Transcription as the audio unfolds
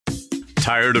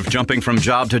Tired of jumping from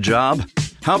job to job?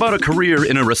 How about a career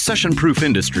in a recession-proof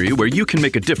industry where you can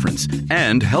make a difference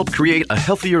and help create a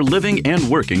healthier living and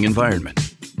working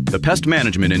environment? The pest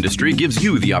management industry gives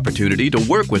you the opportunity to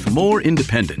work with more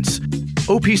independence.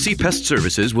 OPC Pest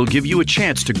Services will give you a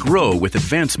chance to grow with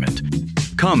advancement.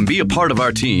 Come be a part of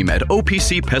our team at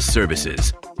OPC Pest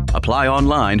Services. Apply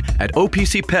online at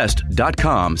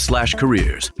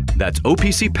opcpest.com/careers. That's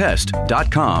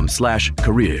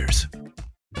opcpest.com/careers.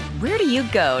 Where do you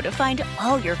go to find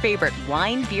all your favorite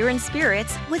wine, beer, and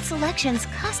spirits with selections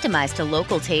customized to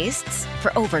local tastes?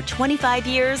 For over 25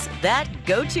 years, that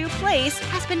go-to place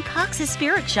has been Cox's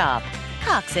Spirit Shop.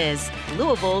 Cox's,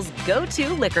 Louisville's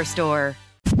go-to liquor store.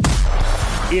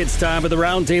 It's time for the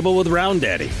Round Table with Round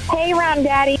Daddy. Hey, Round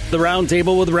Daddy. The Round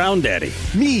Table with Round Daddy.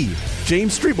 Me,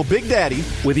 James Strebel, Big Daddy.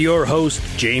 With your host,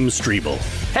 James Strebel.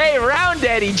 Hey, Round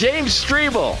Daddy, James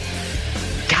Strebel.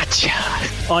 Gotcha.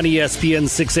 On ESPN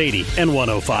 680 and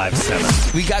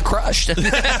 105.7. We got crushed.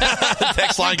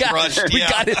 Text line crushed. We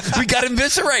got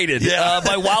eviscerated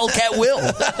by Wildcat Will.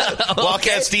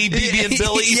 Wildcat Steve, BB, and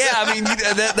Billy. Yeah, I mean,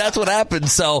 that's what happened.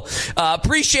 So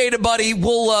appreciate it, buddy.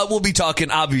 We'll be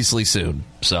talking obviously soon.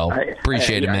 So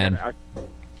appreciate it, man.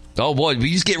 Oh, boy,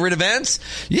 we just get rid of Vince?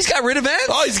 You just got rid of Vince?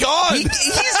 Oh, he's gone.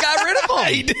 He's got rid of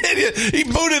him. He did. He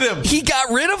booted him. He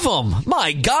got rid of him.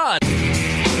 My God.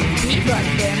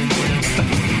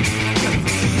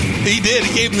 He did.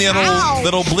 He gave him the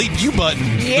little bleep you button.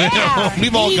 Yeah.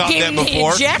 We've all got that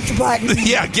before. The eject button.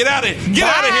 Yeah, get out of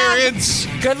here, Ince.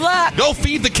 Good luck. Go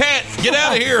feed the cat. Get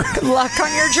out of here. Good luck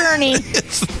on your journey.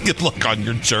 Good luck on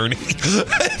your journey.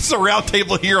 It's the Round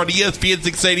Table here on ESPN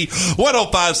 680,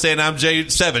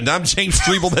 105.7. I'm James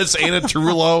Strebel. That's Anna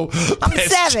Tarullo.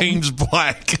 That's 7. James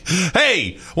Black.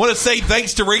 Hey, want to say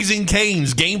thanks to Raising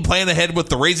Cane's. Game plan ahead with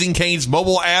the Raising Cane's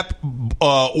mobile app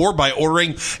or by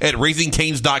ordering at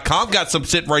raisingcanes.com. Got some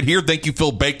sitting right here. Thank you,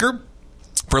 Phil Baker,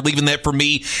 for leaving that for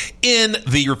me in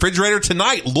the refrigerator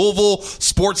tonight. Louisville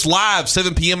Sports Live,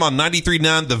 7 p.m. on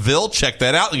 93.9 The Ville. Check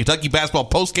that out. The Kentucky Basketball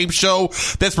Postgame Show.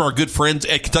 That's from our good friends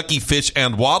at Kentucky Fish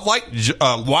and Wildlife.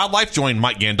 Join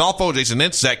Mike Gandolfo, Jason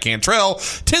Nentz, Zach Cantrell,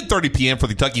 10:30 p.m. for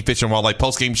the Kentucky Fish and Wildlife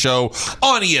Postgame Show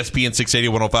on ESPN 680,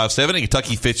 105.7. And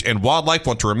Kentucky Fish and Wildlife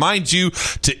want to remind you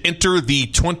to enter the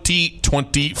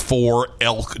 2024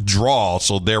 elk draw.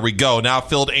 So there we go. Now I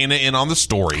filled Anna in on the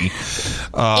story.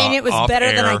 And it was better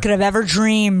than I could have ever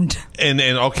dreamed. And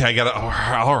okay, I gotta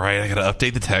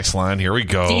update the text line. Here we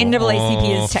go. The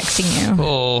NAACP is texting you.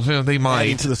 Oh, they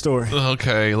might. Into the story.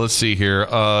 Okay, let's see here.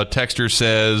 Texter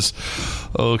says,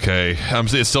 okay,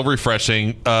 it's still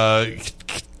refreshing.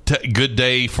 Good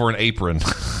day for an apron.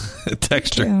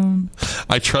 Texter,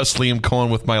 I trust Liam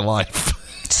Cohen with my life.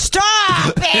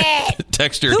 Stop it!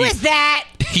 Texter, Who is that?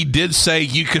 He did say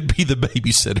you could be the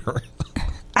babysitter.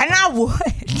 And I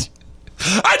would.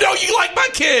 I know you like my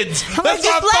kids. Just let me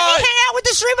hang out with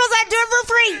the Strebels. I do it for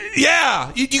free.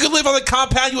 Yeah, you could live on the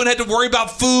compound. You wouldn't have to worry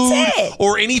about food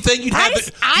or anything. You'd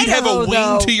have a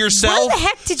wing to yourself. Where the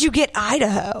heck did you get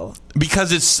Idaho?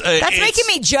 Because that's making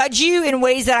me judge you in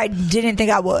ways that I didn't think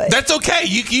I would. That's okay.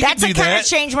 You can do that. Kind of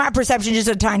changed my perception just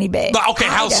a tiny bit. Okay,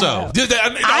 how so?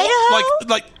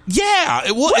 Idaho? Yeah,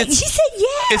 it was. He said yeah.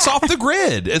 It's off the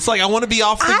grid. It's like I want to be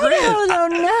off the grid.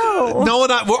 No. No,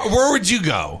 where would you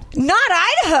go? Not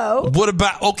Idaho. What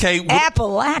about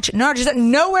Appalachia? No, just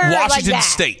nowhere like that. Washington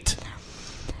State.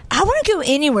 I want to go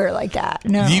anywhere like that.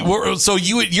 No. This is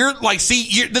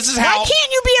how. Why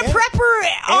can't you be a prepper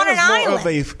on an island? More of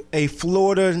a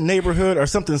Florida neighborhood or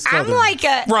something southern. I'm like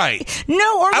a right.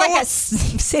 No, or like a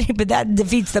city, but that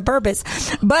defeats the purpose.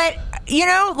 But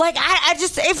I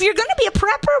just if you're going to be a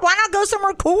prepper, why not go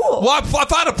somewhere cool? Well, I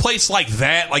thought a place like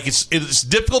that, like it's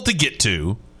difficult to get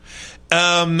to.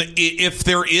 If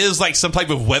there is like some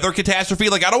type of weather catastrophe,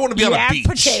 like I don't want to be on a beach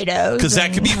because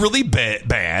that could be really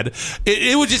bad.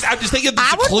 It would just. I'm just thinking of the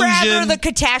seclusion. I would rather the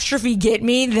catastrophe get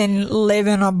me than live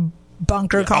in a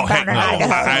bunker compound in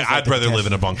Idaho. I'd rather live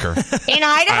in a bunker. In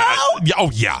Idaho?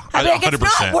 Yeah. I think 100%.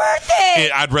 It's not worth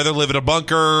it. I'd rather live in a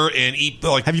bunker and eat.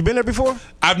 Have you been there before?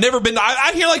 I've never been.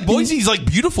 I hear like Boise's like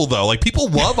beautiful though. Like people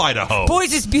love Idaho.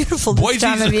 Boise's beautiful this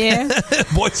time of year.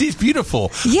 Boise's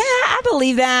beautiful. Yeah, I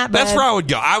believe that. But that's where I would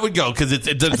go. I would go because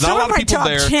there's not a lot of people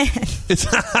there.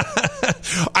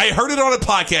 I heard it on a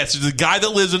podcast. There's a guy that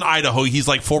lives in Idaho. He's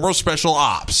like former special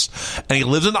ops, and he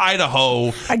lives in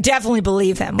Idaho. I definitely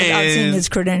believe him without seeing his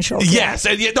credentials. Yes,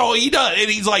 and he does, and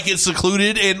he's like it's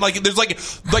secluded, and like there's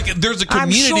there's a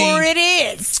community. I'm sure it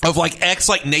is of like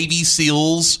Navy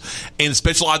SEALs and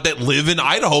special ops that live in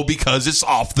Idaho because it's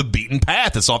off the beaten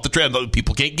path. It's off the trail.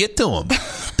 People can't get to them.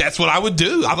 That's what I would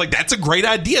do. I'm like, that's a great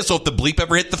idea. So if the bleep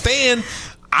ever hit the fan,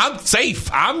 I'm safe.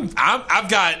 I've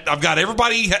got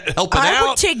everybody helping out. I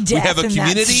would take death we have a in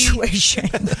community. that situation.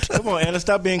 Come on, Anna,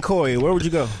 stop being coy. Where would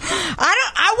you go?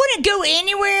 I wouldn't go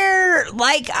anywhere.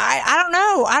 Like I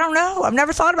don't know. I've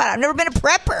never thought about it. I've never been a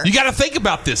prepper. You got to think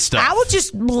about this stuff. I would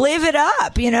just live it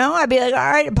up. I'd be like, all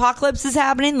right, apocalypse is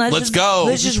happening. Let's go.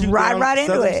 Let's just ride right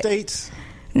into Southern it. States,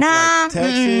 Nah, like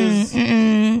Texas.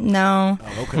 No.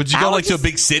 Oh, okay. Would you go like to a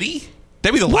big city?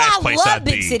 That'd be the last place I love I'd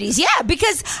big be. cities. Yeah,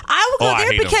 because I would go I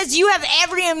there hate 'em. because you have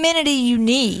every amenity you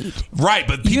need. Right,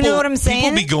 but people, You know what I'm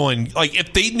saying? People be going like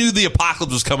if they knew the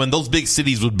apocalypse was coming, those big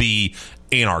cities would be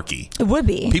anarchy. It would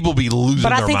be. People be losing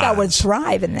But I their think I would minds.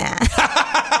 thrive in that.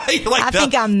 Like I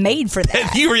think I'm made for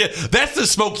that. That's the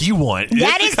smoke you want.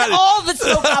 That is all the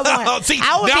smoke I want. See,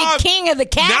 I would now be king of the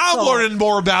castle. Now I'm learning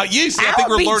more about you. See, I think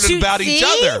would we're be learning about each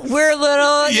other. We're a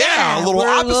little, Yeah, a little we're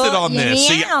opposite on this.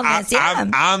 See, on this, yeah.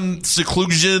 I'm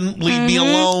seclusion. Leave me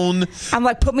alone. I'm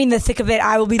like, put me in the thick of it.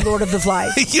 I will be Lord of the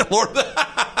Flies. Yeah, Lord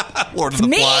of the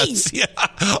Me. Flies. Yeah,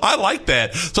 I like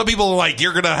that. Some people are like,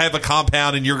 you're going to have a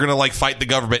compound and you're going to like fight the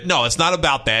government. No, it's not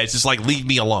about that. It's just like, leave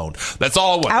me alone. That's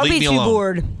all I want. I'll leave be me too alone.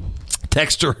 bored.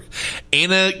 Texter,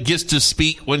 Anna gets to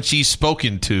speak when she's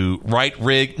spoken to, right,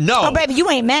 Rig? No. Oh, baby, you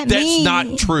ain't met me. That's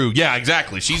not true. Yeah,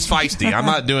 exactly. She's feisty. I'm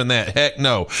not doing that. Heck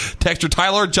no. Texter,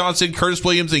 Tyler Johnson, Curtis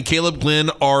Williams, and Caleb Glenn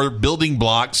are building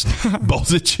blocks.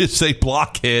 Bozich is a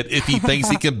blockhead if he thinks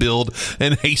he can build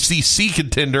an ACC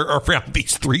contender around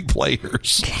these three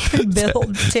players.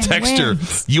 Build 10 Texter,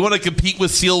 wins. you want to compete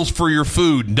with seals for your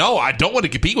food? No, I don't want to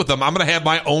compete with them. I'm going to have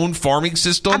my own farming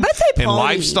system I bet they and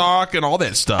party. livestock and all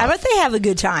that stuff. I bet they have a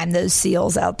good time, those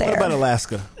seals out there. What about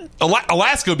Alaska?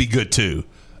 Alaska would be good too.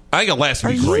 I think Alaska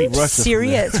would Are be great. you Russia from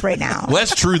serious right now? Well,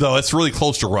 that's true though. It's really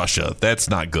close to Russia. That's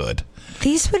not good.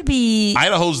 These would be...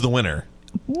 Idaho's the winner.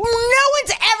 No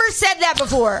one's ever said that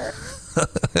before.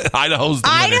 Idaho's the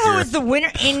winner. Idaho here. is the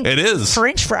winner in It is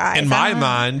French fries. in my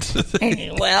mind.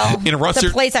 Well, In it's a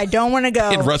Russert- place I don't want to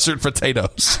go. In russet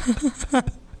potatoes.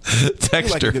 I like a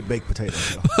Texture. good baked potato.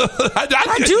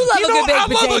 I do love a good baked I love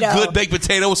potato. a good baked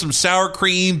potato with some sour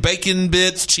cream, bacon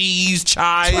bits, cheese,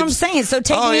 chives. That's what I'm saying. So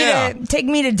take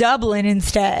me to Dublin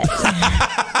instead.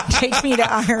 Take me to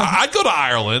Ireland. I'd go to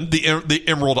Ireland, the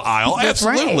Emerald Isle. That's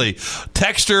Absolutely.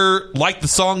 Texture, like the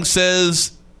song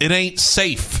says, it ain't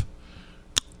safe.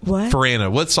 What? For Anna.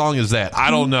 What song is that? I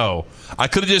don't know. I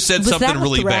could have just said Was that something with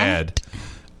really Threat? bad.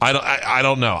 I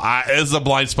don't know. It's a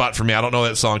blind spot for me. I don't know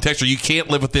that song. Texture, you can't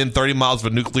live within 30 miles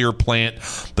of a nuclear plant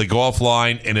that go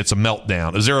offline and it's a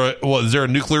meltdown. Is there a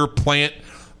nuclear plant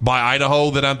by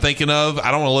Idaho that I'm thinking of? I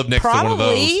don't want to live next to one of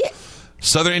Probably. those.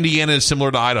 Southern Indiana is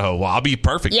similar to Idaho. Well, I'll be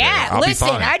perfect there. Yeah, I'll listen,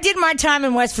 be fine. I did my time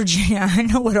in West Virginia. I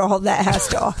know what all that has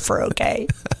to offer, okay?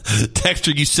 Texture,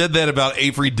 you said that about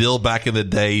Avery Dill back in the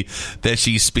day, that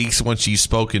she speaks when she's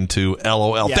spoken to.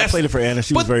 LOL. Yeah, I played it for Anna.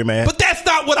 She was very mad. But that's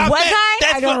not what I Was meant. I?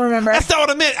 That's I don't remember. That's not what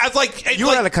I meant. I was like, You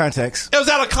were out of context. It was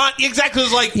out of exactly. It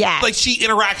was like, Yeah. like she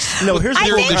interacts. No, here's I the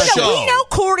during think the that show. we know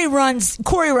Corey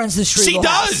runs the street. She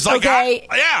does. Like, okay?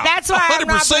 yeah, That's why I'm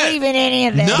not 100%. believing any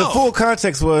of that. No. The full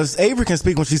context was Avery can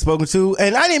speak when she's spoken to,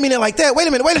 and I didn't mean it like that. Wait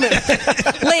a minute.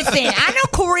 Listen, I know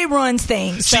Corey runs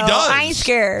things, so She does. I ain't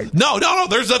scared. No.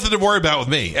 There's nothing to worry about with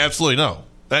me. Absolutely no.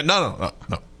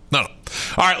 No. All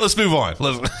right, let's move on.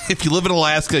 If you live in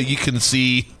Alaska, you can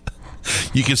see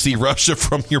Russia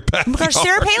from your backyard. Because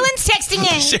Sarah Palin's texting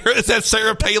in. Is that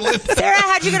Sarah Palin? Sarah,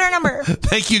 how'd you get her number?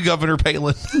 Thank you, Governor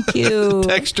Palin. Thank you.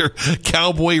 Texter,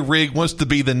 Cowboy Rig wants to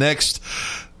be the next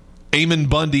Eamon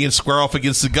Bundy and square off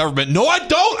against the government. No, I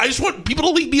don't. I just want people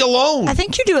to leave me alone. I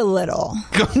think you do a little.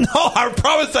 No, I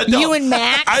promise I don't. You and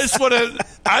Max? I just want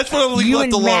to leave You left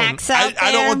and alone. Max out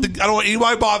I don't there? want I don't want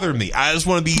anybody bothering me. I just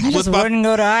want to be I just wouldn't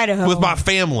go to Idaho. with my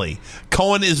family.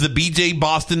 Cohen is the BJ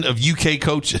Boston of UK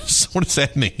coaches. What does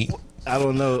that mean? I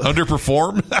don't know.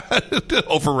 Underperformed?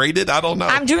 Overrated? I don't know.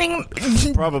 I'm doing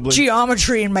Probably.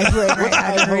 geometry in my brain right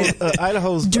now.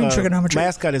 Idaho's Doing trigonometry.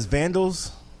 mascot is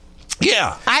Vandals.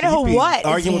 Yeah. Idaho Be what? is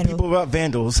Arguing with Vandal? people about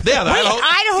Vandals. Yeah, the Wait,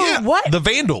 Idaho what? The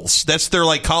Vandals. That's their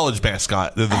like college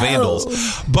mascot. They're the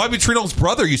Vandals. Bobby Petrino's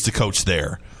brother used to coach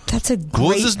there. That's a great...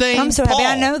 What was his name? I'm so happy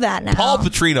I know that now. Paul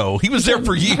Petrino. He was there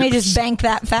for years. Let me just bank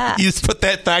that fact. You just put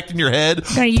that fact in your head.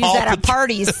 I'm going to use that at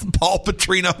parties. Paul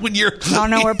Petrino when you're... Y'all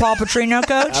know where Paul Petrino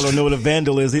coached? I don't know what a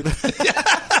vandal is either.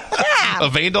 A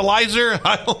vandalizer?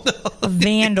 I don't know. A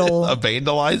vandal. A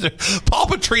vandalizer. Paul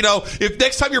Petrino, if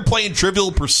next time you're playing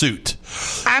Trivial Pursuit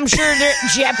I'm sure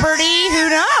that Jeopardy, who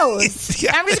knows?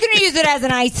 Yeah. I'm just going to use it as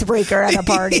an icebreaker at a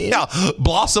party. Yeah,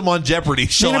 Blossom on Jeopardy.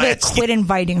 She'll quit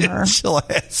inviting her. She'll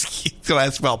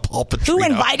ask about Paul Petrino. Who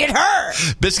invited her?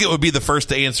 Biscuit would be the first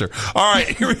to answer. All right,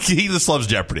 he just loves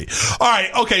Jeopardy. All right,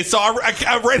 okay, so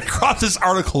I ran across this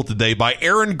article today by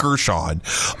Aaron Gershon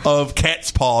of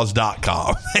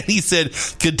catspaws.com. And he said,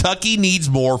 Kentucky needs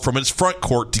more from its front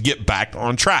court to get back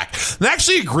on track. And I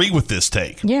actually agree with this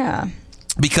take. Yeah.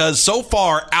 Because so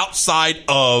far, outside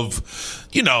of,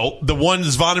 the one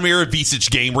Zvonimir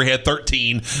Visic game where he had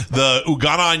 13, the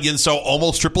Ugonna Onyenso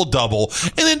almost triple-double,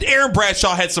 and then Aaron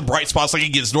Bradshaw had some bright spots, like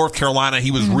against North Carolina.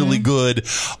 He was really good.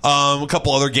 A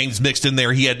couple other games mixed in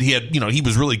there. He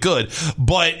was really good.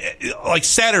 But, like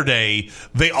Saturday,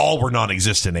 they all were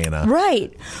non-existent, Anna.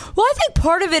 Right. Well, I think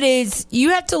part of it is you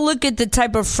have to look at the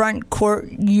type of front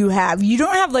court you have. You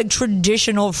don't have, like,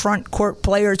 traditional front court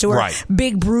players who are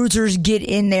big bruisers get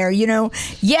in there.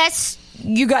 Yes,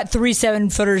 you got 3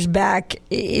 7-footers back,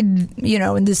 in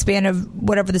the span of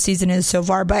whatever the season is so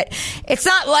far. But it's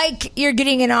not like you're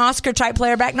getting an Oscar-type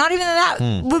player back. Not even that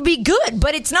would be good.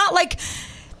 But it's not like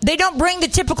they don't bring the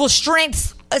typical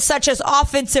strengths such as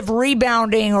offensive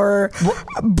rebounding or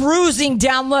bruising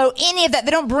down low, any of that.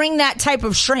 They don't bring that type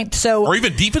of strength. Or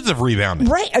even defensive rebounding.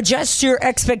 Right. Adjust your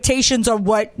expectations on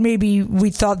what maybe we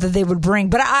thought that they would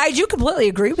bring. But I do completely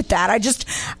agree with that. I just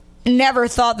never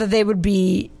thought that they would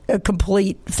be a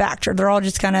complete factor. They're all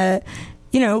just kind of,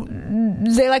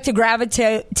 they like to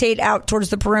gravitate out towards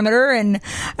the perimeter, and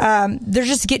they're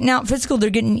just getting out physical. They're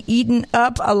getting eaten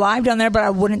up alive down there, but I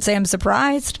wouldn't say I'm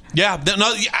surprised. Yeah.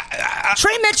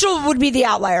 Trey Mitchell would be the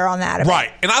outlier on that.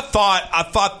 Right. And I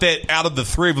thought that out of the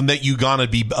three of them that Ugonna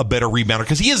would be a better rebounder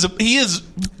because he is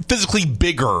physically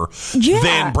bigger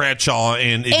than Bradshaw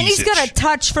and Visic. And he's got a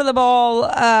touch for the ball,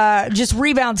 just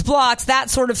rebounds, blocks, that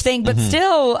sort of thing. But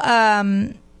still,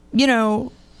 I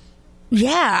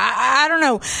don't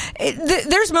know.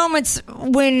 There's moments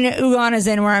when Ugonna's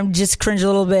in where I'm just cringe a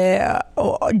little bit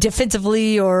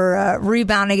defensively or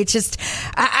rebounding. It's just,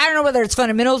 I don't know whether it's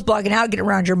fundamentals, blocking out, getting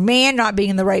around your man, not being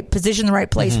in the right position, the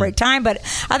right place, right time. But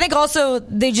I think also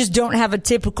they just don't have a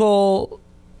typical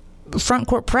front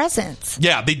court presence.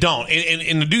 Yeah, they don't.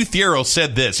 And Adu Thiero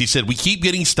said this. He said, we keep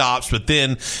getting stops, but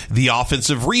then the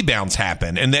offensive rebounds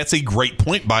happen. And that's a great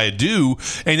point by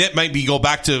Adu. And that might go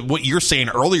back to what you're saying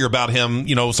earlier about him,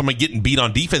 someone getting beat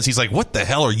on defense. He's like, what the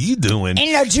hell are you doing?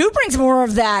 And Adu brings more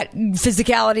of that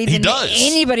physicality than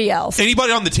anybody else.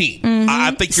 Anybody on the team.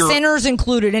 I think you're... Centers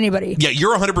included, anybody. Yeah,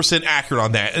 you're 100% accurate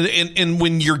on that. And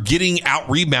when you're getting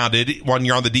out-rebounded when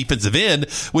you're on the defensive end,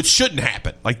 which shouldn't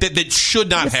happen. Like, that should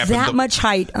not happen. That much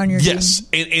height on your team. Yes,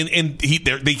 and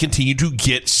they continue to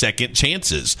get second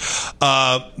chances.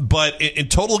 But in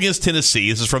total against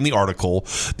Tennessee, this is from the article,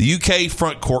 the UK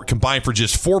front court combined for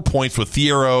just 4 points with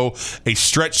Thiero, a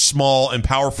stretch small and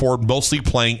power forward mostly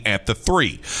playing at the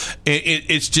 3.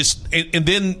 It's just, and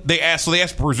then they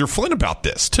asked Bruiser Flynn about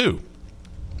this too.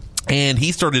 And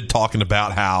he started talking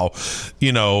about how,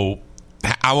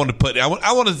 I want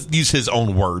to use his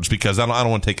own words because I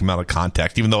don't want to take him out of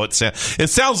context, even though it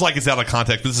sounds like it's out of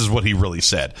context. This is what he really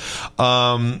said.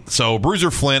 So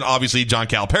Bruiser Flynn, obviously John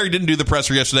Calipari didn't do the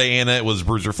presser yesterday, Anna. It was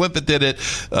Bruiser Flynn that did it.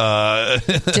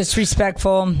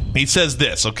 Disrespectful. He says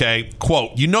this, okay,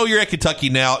 quote, you're at Kentucky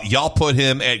now. Y'all put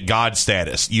him at God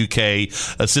status. UK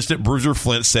assistant Bruiser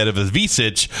Flynn said of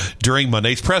Visic during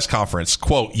Monday's press conference,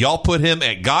 quote, y'all put him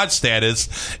at God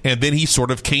status, and then he sort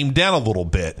of came down a little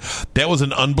bit. That was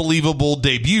an unbelievable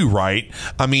debut, right?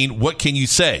 I mean, what can you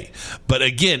say? But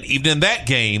again, even in that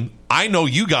game, I know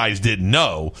you guys didn't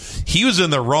know. He was in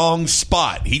the wrong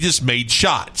spot. He just made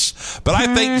shots. But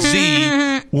I think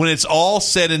Z, when it's all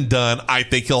said and done, I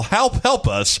think he'll help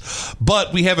us.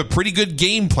 But we have a pretty good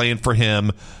game plan for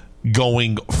him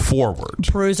going forward.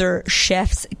 Bruiser,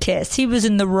 chef's kiss. He was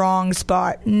in the wrong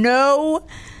spot. No.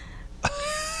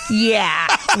 Yeah.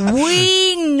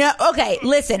 We know. Okay,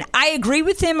 listen, I agree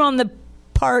with him on the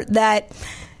part that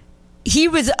he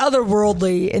was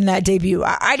otherworldly in that debut.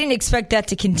 I didn't expect that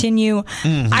to continue.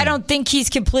 I don't think he's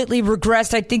completely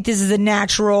regressed. I think this is a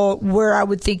natural where I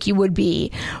would think he would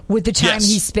be with the time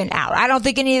he spent out. I don't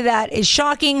think any of that is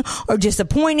shocking or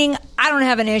disappointing. I don't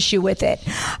have an issue with it.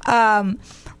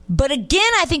 But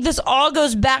again, I think this all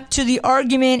goes back to the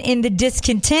argument and the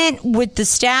discontent with the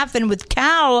staff and with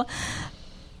Cal,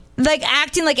 like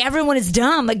acting like everyone is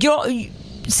dumb. Like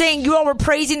saying you all were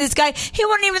praising this guy. He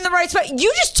wasn't even in the right spot.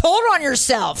 You just told on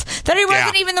yourself that he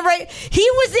wasn't even the right. He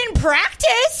was in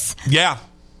practice. Yeah.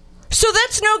 So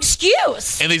that's no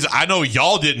excuse. And I know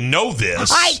y'all didn't know this.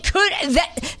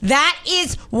 That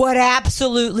is what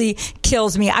absolutely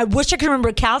kills me. I wish I could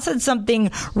remember. Cal said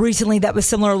something recently that was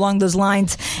similar along those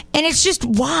lines. And it's just,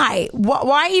 why?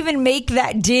 Why even make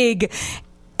that dig?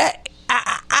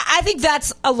 I think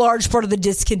that's a large part of the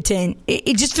discontent.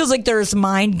 It just feels like there's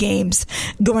mind games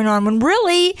going on when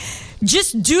really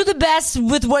just do the best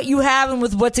with what you have and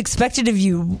with what's expected of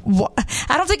you.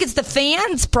 I don't think it's the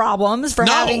fans' problems for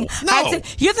having. No.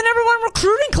 You have the number one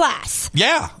recruiting class.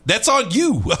 Yeah, that's on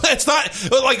you. It's not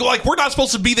like we're not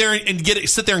supposed to be there and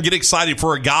sit there and get excited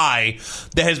for a guy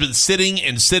that has been sitting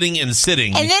and sitting and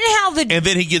sitting. And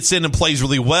then he gets in and plays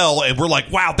really well, and we're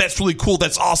like, wow, that's really cool.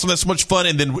 That's awesome. That's so much fun.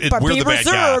 And then we're the bad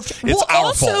guy. It's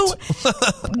our fault.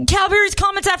 Cal Berry's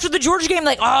comments after the Georgia game,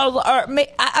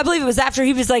 I believe it was after,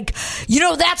 he was like,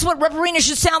 that's what Rupp Arena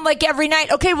should sound like every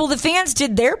night. Okay, well, the fans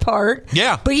did their part.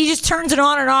 Yeah. But he just turns it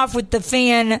on and off with the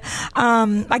fan,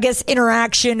 I guess,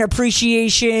 interaction,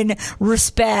 appreciation,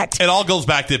 respect. It all goes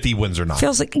back to if he wins or not.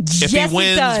 Feels like, if he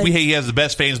wins, he has the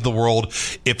best fans in the world.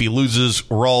 If he loses,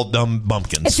 we're all dumb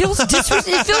bumpkins. It feels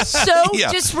so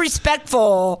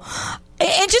disrespectful.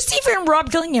 And just even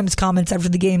Rob Gillingham's comments after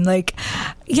the game,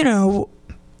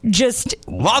 just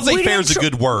laissez-faire is a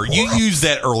good word. You used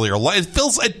that earlier.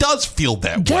 It does feel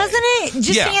that way, doesn't it?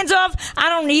 Just hands off. I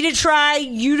don't need to try.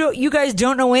 You guys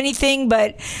don't know anything,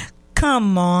 but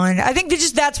come on. I think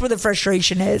that's where the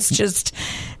frustration is. Just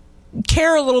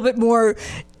care a little bit more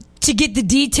to get the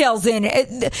details in.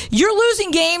 You're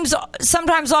losing games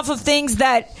sometimes off of things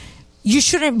that you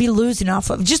shouldn't be losing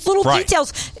off of. Just little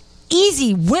details.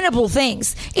 Easy, winnable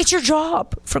things. It's your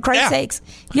job, for Christ's sakes.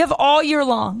 You have all year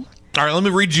long. All right, let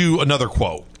me read you another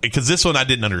quote, because this one I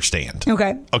didn't understand.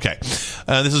 Okay.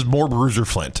 This is more Bruiser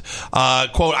Flint.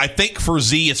 Quote, I think for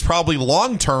Z, it's probably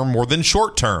long-term more than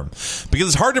short-term, because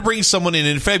it's hard to bring someone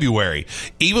in February,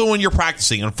 even when you're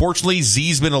practicing. Unfortunately,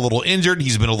 Z's been a little injured.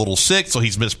 He's been a little sick, so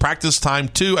he's missed practice time,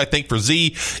 too. I think for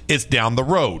Z, it's down the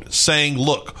road, saying,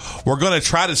 look, we're going to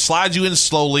try to slide you in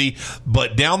slowly,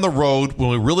 but down the road, when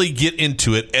we really get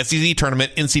into it, SEC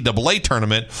tournament, NCAA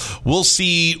tournament, we'll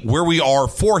see where we are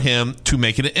for him to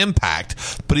make an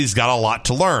impact. But he's got a lot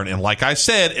to learn. And like I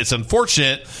said, it's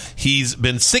unfortunate he's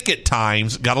been sick at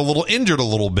times, got a little injured a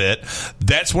little bit.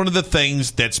 That's one of the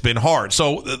things that's been hard.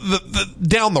 So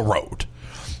down the road,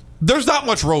 there's not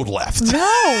much road left.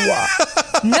 No.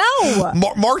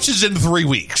 March is in 3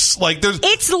 weeks.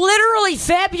 It's literally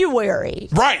February.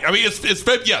 Right. I mean, it's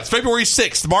February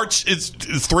 6th. March is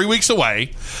 3 weeks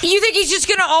away. You think he's just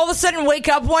going to all of a sudden wake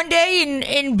up one day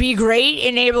and be great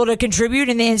and able to contribute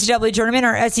in the NCAA tournament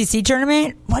or SEC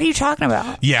tournament? What are you talking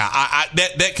about? Yeah,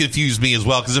 that confused me as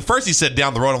well, because at first he said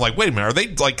down the road. I'm like, wait a minute, are they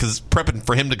prepping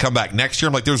for him to come back next year?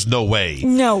 I'm like, there's no way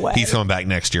he's coming back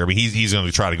next year. I mean, he's going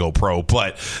to try to go pro,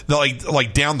 but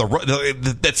down the road,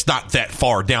 that's not that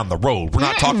far down the road. We're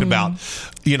not talking about,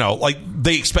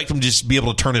 they expect him to just be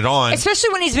able to turn it on.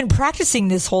 Especially when he's been practicing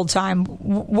this whole time.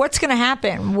 What's going to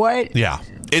happen? Yeah.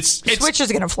 Switch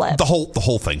is going to flip. The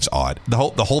whole thing's odd. The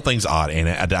whole thing's odd,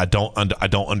 and I don't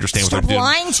understand what they're doing. Stop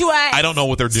lying to us. I don't know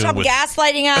what they're doing. Stop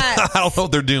gaslighting us. I don't know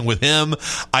what they're doing with him.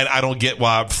 I don't get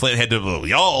why Flint had to.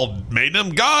 Y'all made him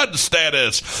God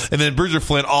status, and then Bruiser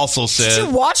Flint also said, "Did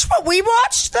you watch what we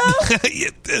watched, though?"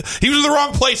 He was in the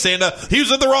wrong place, Anna. He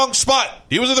was in the wrong spot.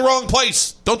 He was in the wrong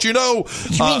place. Don't you know?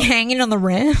 You mean hanging on the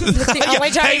rim? That's the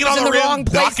only time hanging he was on in the rim, wrong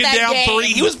place knocking that down game. three.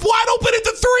 He was wide open at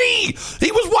the three.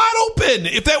 He was wide open.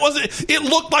 If that wasn't, it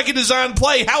looked like a design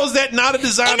play. How is that not a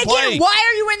design play? And again, why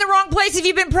are you in the wrong place if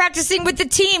you've been practicing with the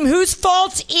team? Whose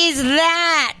fault is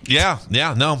that? Yeah,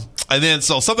 no. And then,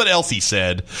 so something else he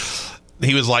said,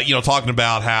 he was like, talking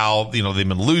about how, they've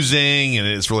been losing and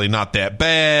it's really not that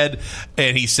bad.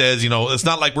 And he says, it's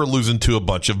not like we're losing to a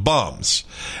bunch of bums.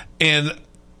 And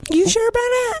you sure about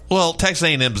that? Well, Texas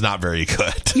A&M's not very good.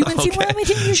 UNC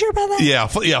Wilmington, you sure about that? Yeah,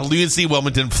 UNC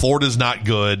Wilmington. Florida's not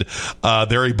good.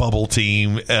 They're a bubble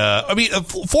team.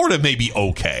 Florida may be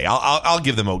okay. I'll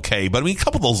give them okay. But, a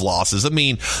couple of those losses,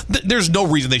 there's no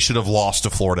reason they should have lost to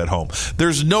Florida at home.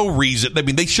 There's no reason.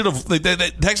 They should have.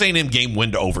 The Texas A&M game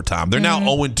went to overtime. They're now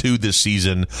 0-2 this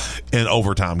season in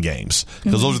overtime games,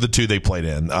 because those are the two they played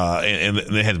in, and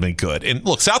they hadn't been good. And,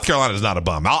 look, South Carolina is not a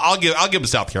bum. I'll give them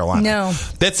South Carolina. No.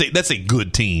 That's a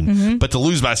good team, but to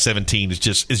lose by 17 is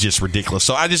just ridiculous.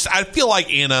 So I feel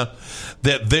like, Anna,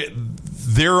 that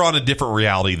they're on a different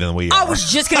reality than we are. I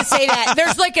was just going to say that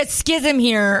there's like a schism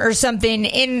here or something.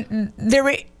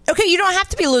 Okay, you don't have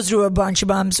to be losing to a bunch of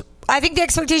bums. I think the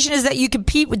expectation is that you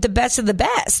compete with the best of the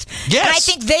best. Yes. And I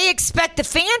think they expect the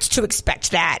fans to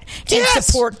expect that and Yes.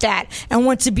 support that and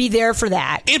want to be there for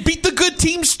that. And beat the good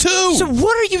teams, too. So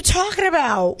what are you talking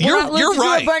about? We're not You're losing to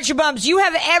right. a bunch of bums. You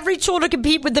have every tool to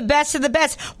compete with the best of the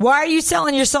best. Why are you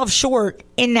selling yourself short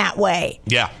in that way?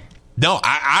 Yeah. No,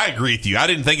 I agree with you. I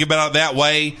didn't think about it that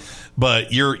way,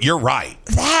 but you're right.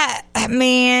 That,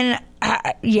 man,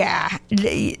 yeah,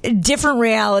 different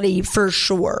reality for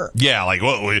sure. Yeah, like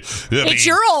It's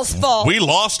your all's fault. We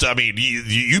lost. I mean,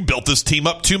 you built this team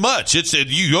up too much.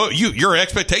 Your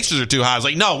expectations are too high. It's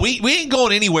like, no, we ain't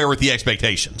going anywhere with the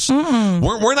expectations.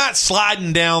 We're not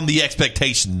sliding down the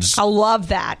expectations. I love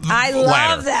that. I love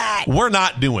ladder. that. We're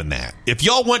not doing that. If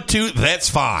y'all want to, that's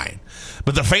fine.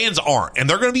 But the fans aren't, and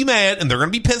they're going to be mad, and they're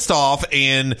going to be pissed off,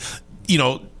 and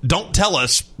don't tell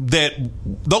us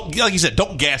that. Don't, like you said,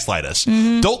 don't gaslight us.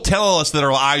 Mm-hmm. Don't tell us that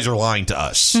our eyes are lying to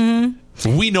us.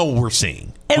 Mm-hmm. We know what we're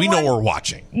seeing. We know what we're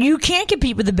watching. You can't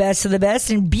compete with the best of the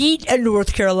best and beat a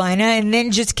North Carolina and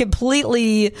then just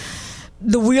completely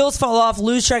the wheels fall off,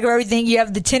 lose track of everything. You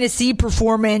have the Tennessee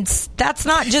performance. That's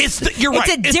not just. You're right.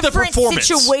 It's a It's the different performance.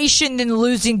 situation than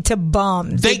losing to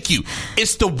bums. Thank you.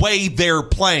 It's the way they're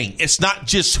playing. It's not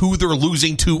just who they're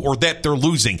losing to or that they're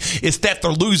losing. It's that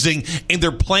they're losing and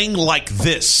they're playing like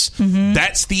this. Mm-hmm.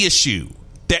 That's the issue.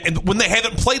 And when they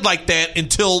haven't played like that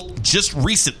until just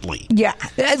recently. Yeah,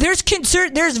 there's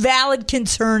concern. There's valid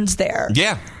concerns there.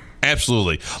 Yeah.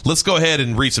 Absolutely. Let's go ahead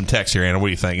and read some text here, Anna. What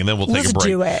do you think? And then we'll take a break.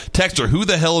 Do it. Texter, who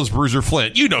the hell is Bruiser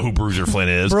Flint? You know who Bruiser Flint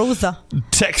is. Bruiser.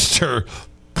 Texter,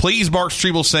 please, Mark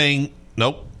Strebel saying,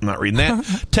 nope, I'm not reading that.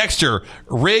 Texter,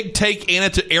 Rig, take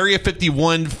Anna to Area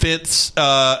 51 fence.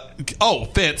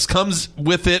 Fence comes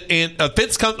with it. And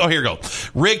fence comes. Oh, here we go.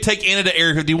 Rig, take Anna to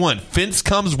Area 51. Fence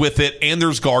comes with it, and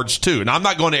there's guards too. And I'm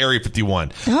not going to Area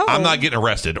 51. Oh. I'm not getting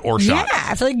arrested or shot. Yeah,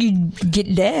 I feel like you'd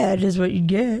get dead is what you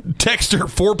get. Texter,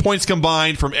 4 points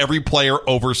combined from every player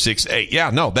over 6'8". Yeah,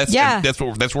 no, that's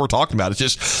what we're talking about. It's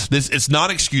just this. It's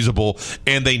not excusable,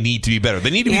 and they need to be better.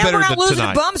 They need to be better we're not losing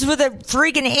tonight. Bums with a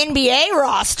freaking NBA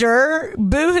roster.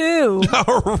 Boo-hoo.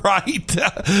 All right.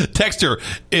 Texter,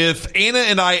 if Anna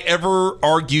and I ever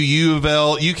argue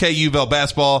UK U of L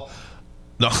basketball,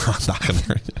 no, I'm not going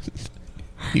to.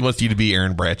 He wants you to be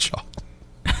Aaron Bradshaw.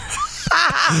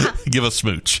 Give a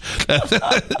smooch.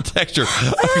 Texture.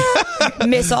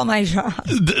 Miss all my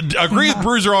shots. Agree with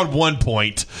Bruiser on 1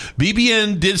 point.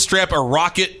 BBN did strap a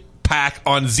rocket pack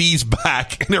on Z's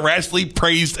back and irrationally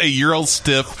praised a Euro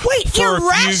stiff. Wait,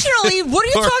 irrationally? What are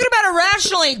you talking about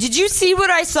irrationally? Did you see what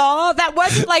I saw? That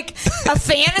wasn't like a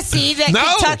fantasy that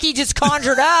Kentucky just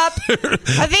conjured up.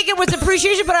 I think it was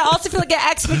appreciation, but I also feel like the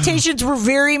expectations were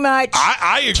very much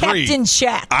I agree. kept in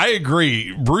check. I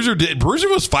agree. Bruiser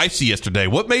was feisty yesterday.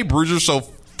 What made Bruiser so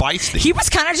feisty? He was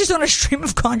kind of just on a stream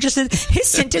of consciousness. His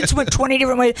sentence went 20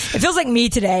 different ways. It feels like me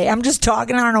today. I'm just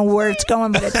talking. I don't know where it's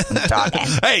going, but I'm talking.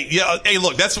 Hey,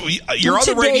 look, that's you're on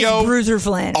the radio. Bruiser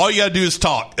Flint. All you got to do is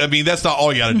talk. I mean, that's not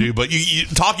all you got to do, but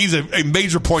talking's a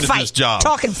major point of this job.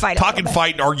 Talk and fight. Talk and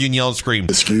fight and argue and yell and scream.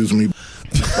 Excuse me.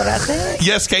 What I say?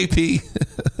 Yes, KP.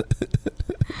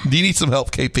 Do you need some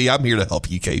help, KP? I'm here to help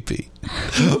you, KP.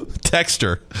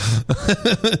 Texter.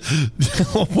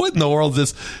 What in the world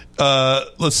is this?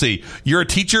 Let's see. You're a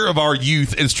teacher of our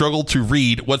youth and struggle to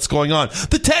read. What's going on?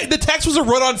 The text was a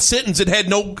run-on sentence. It had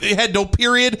no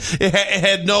period.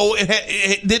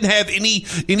 It didn't have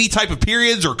any type of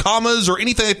periods or commas or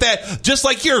anything like that. Just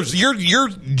like yours.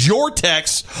 Your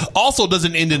text also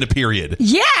doesn't end in a period.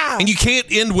 Yeah. And you can't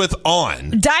end with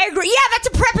on. Diagram. Yeah, that's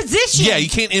a preposition. Yeah, you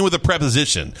can't end with a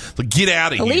preposition. So get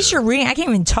out of here. At least you're reading. I can't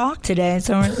even talk today.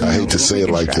 So I hate to say it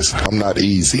like this. I'm not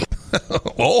easy.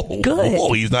 Good.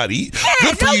 Oh, he's not easy. Yeah,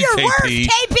 good for know you, your KP. worth,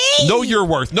 KP. Know your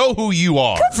worth. Know who you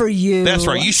are. Good for you. That's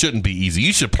right. You shouldn't be easy.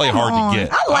 You should play hard to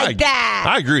get. I like that.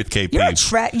 I agree with KP.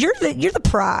 You're the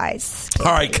prize.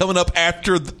 All right, coming up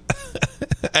after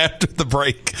the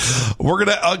break, we're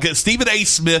gonna get Stephen A.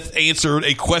 Smith answered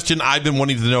a question I've been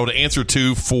wanting to know the answer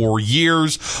to for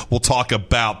years. We'll talk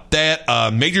about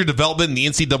that major development in the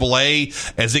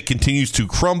NCAA as it continues to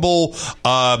crumble.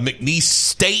 McNeese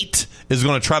State is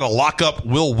going to try to lock up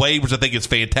Will Wade, which I think is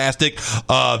fantastic.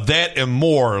 That and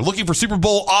more. Looking for Super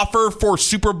Bowl offer for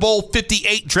Super Bowl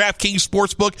 58. DraftKings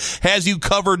Sportsbook has you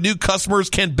covered. New customers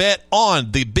can bet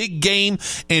on the big game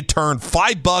and turn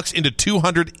 $5 into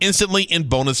 $200 instantly in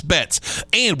bonus bets.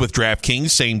 And with DraftKings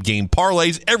same game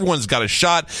parlays, everyone's got a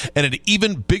shot at an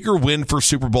even bigger win for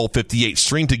Super Bowl 58.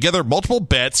 String together multiple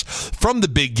bets from the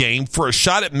big game for a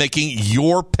shot at making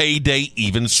your payday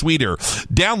even sweeter.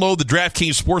 Download the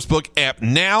DraftKings Sportsbook app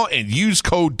now and use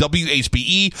code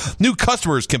WHBE. New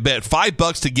customers can bet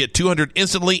 $5 to get $200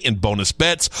 instantly in bonus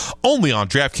bets. Only on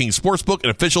DraftKings Sportsbook, an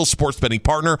official sports betting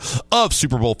partner of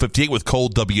Super Bowl 58 with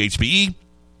code WHBE.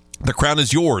 The crown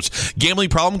is yours. Gambling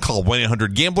problem? Call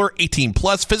 1-800-GAMBLER. 18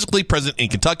 plus. Physically present in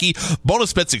Kentucky.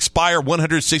 Bonus bets expire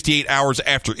 168 hours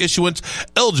after issuance.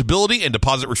 Eligibility and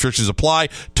deposit restrictions apply.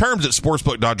 Terms at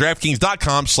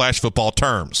sportsbook.draftkings.com/football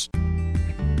terms.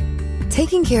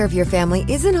 Taking care of your family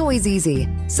isn't always easy,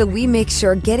 so we make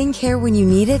sure getting care when you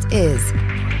need it is.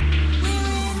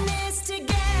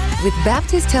 With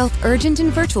Baptist Health Urgent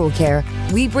and Virtual Care,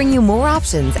 we bring you more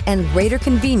options and greater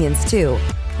convenience, too.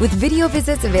 With video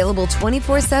visits available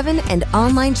 24/7 and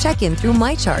online check-in through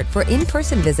MyChart for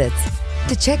in-person visits.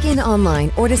 To check in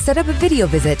online or to set up a video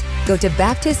visit, go to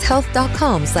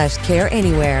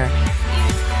baptisthealth.com/careanywhere.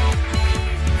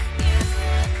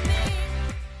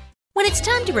 When it's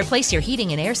time to replace your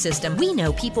heating and air system, we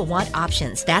know people want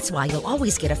options. That's why you'll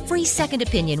always get a free second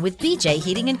opinion with BJ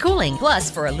Heating and Cooling. Plus,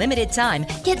 for a limited time,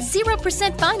 get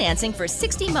 0% financing for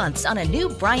 60 months on a new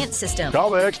Bryant system.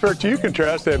 Call the experts you can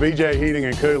trust at BJ Heating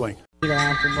and Cooling.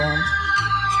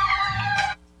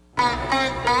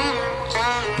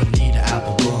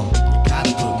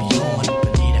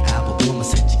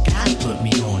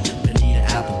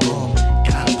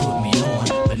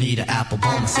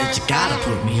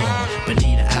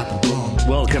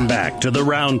 Welcome back to the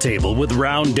Round Table with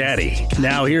Round Daddy.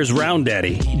 Now here's Round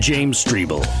Daddy, James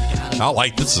Strebel. I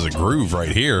like this is a groove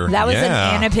right here. That was an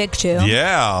Anna pick too.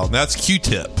 Yeah, that's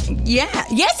Q-Tip. Yeah,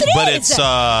 yes it is. But it's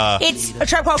a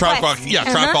Tribe Called Quest.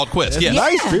 Tribe Called Quest. Yeah.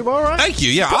 Nice, people. All right. Thank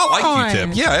you. Yeah, I like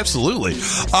Q-Tip. Yeah, absolutely.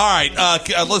 All right,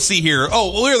 let's see here.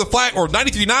 Oh, we're the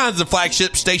 93.9 is the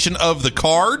flagship station of the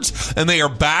Cards, and they are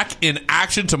back in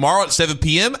action tomorrow at 7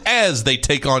 p.m. as they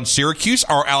take on Syracuse.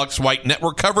 Our Alex White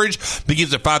network coverage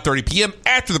begins at 5:30 p.m.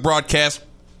 after the broadcast.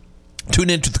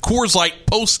 Tune in to the Coors Light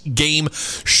post-game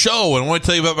show. And I want to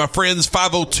tell you about my friends,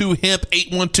 502-HEMP,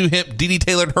 812-HEMP, DD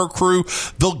Taylor and her crew.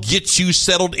 They'll get you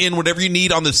settled in whatever you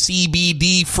need on the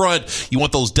CBD front. You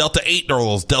want those Delta 8 or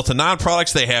those Delta 9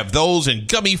 products? They have those in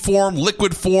gummy form,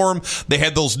 liquid form. They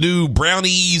have those new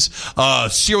brownies,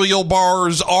 cereal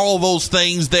bars, all of those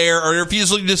things there. Or if you're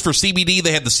just looking just for CBD,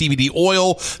 they have the CBD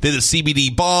oil. They have the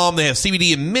CBD balm. They have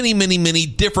CBD in many, many, many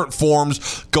different forms.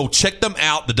 Go check them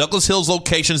out. The Douglas Hills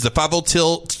locations, the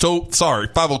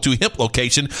 502-HEMP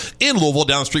location in Louisville,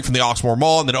 down the street from the Oxmoor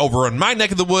Mall, and then over in my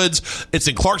neck of the woods, it's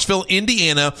in Clarksville,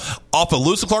 Indiana, off of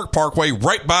Lewis and Clark Parkway,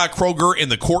 right by Kroger in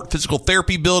the Court Physical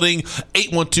Therapy Building.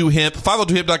 812-HEMP,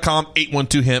 502-HEMP.com,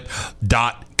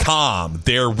 812-HEMP.com.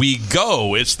 There we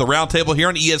go. It's the Round Table here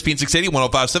on ESPN 680,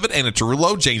 105.7. Anna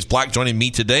Tarullo, James Black joining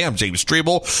me today. I'm James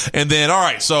Strebel. And then, all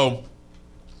right, so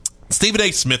Stephen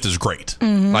A. Smith is great.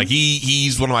 Mm-hmm. Like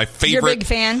he's one of my favorite. You're a big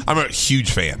fan? I'm a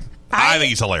huge fan. I think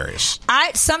he's hilarious.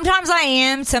 Sometimes I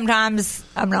am, sometimes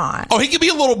I'm not. Oh, he can be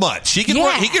a little much. He can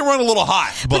run a little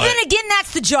hot. But then again,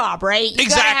 that's the job, right? You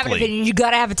gotta have an opinion. You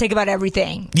gotta have a take about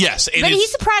everything. Yes. But he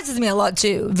surprises me a lot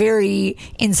too. Very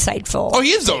insightful. Oh, he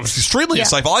is extremely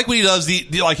insightful. I like when he does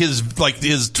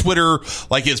his Twitter,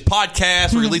 like his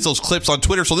podcast where he leaves those clips on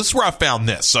Twitter. So this is where I found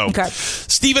this. So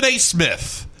Stephen A.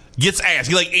 Smith gets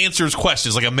asked. He answers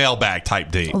questions like a mailbag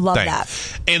type thing. Love that.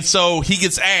 And so he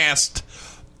gets asked,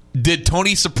 did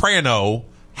Tony Soprano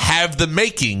have the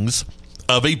makings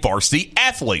of a varsity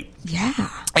athlete? Yeah.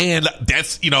 And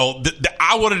that's,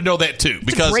 I wanted to know that too.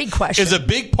 Because a great question. It's a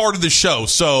big part of the show.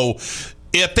 So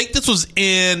I think this was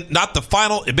in not the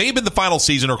final, it may have been the final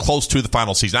season or close to the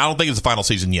final season. I don't think it's the final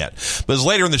season yet. But it's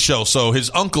later in the show. So his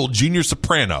uncle, Junior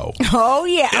Soprano. Oh,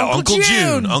 yeah. Uncle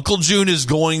June. Uncle June is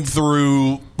going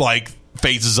through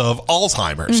phases of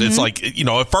Alzheimer's. Mm-hmm. It's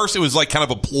at first it was kind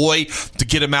of a ploy to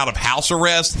get him out of house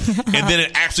arrest, and then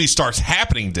it actually starts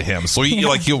happening to him. So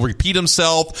he'll repeat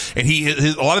himself, and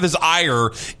a lot of his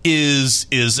ire is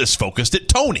focused at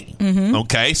Tony. Mm-hmm.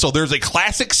 Okay, so there's a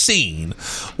classic scene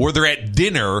where they're at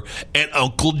dinner at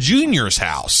Uncle Junior's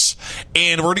house,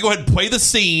 and we're gonna go ahead and play the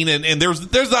scene. And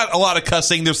there's not a lot of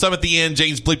cussing. There's some at the end.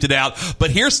 James bleeped it out,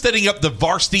 but here's setting up the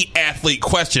varsity athlete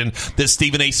question that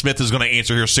Stephen A. Smith is going to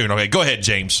answer here soon. Okay, go ahead,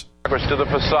 James. To the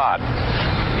facade.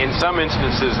 In some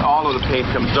instances, all of the paint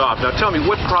comes off. Now, tell me,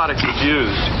 what product is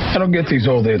used? I don't get these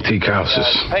old antique houses.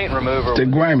 Paint remover. They're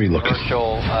grimy looking.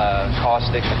 Commercial,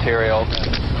 caustic material.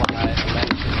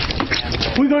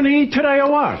 We going to eat today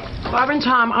or what? Bob and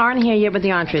Tom aren't here yet with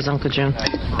the entrees, Uncle June.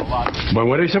 When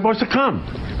were they supposed to come?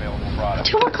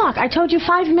 2 o'clock. I told you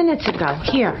 5 minutes ago.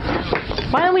 Here.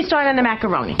 Why don't we start on the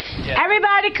macaroni? Yes.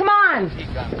 Everybody, come on.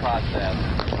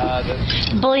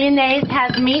 Bouillabaisse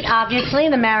has meat, obviously.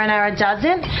 The marinara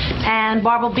doesn't. And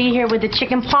Barb will be here with the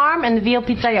chicken parm and the veal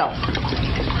pizzaiolo.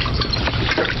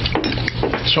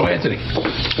 So, Anthony,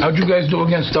 how'd you guys do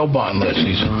against Del Bon last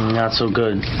season? Not so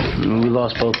good. We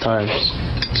lost both times.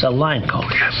 It's a line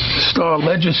coach. Star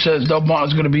Ledger says Del Bon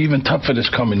is going to be even tougher this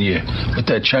coming year with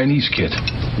that Chinese kid.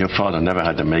 Your father never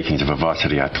had the makings of a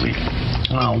varsity athlete.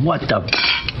 Oh, what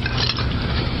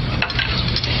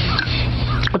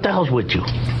the hell's with you?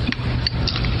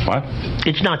 What?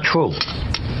 It's not true.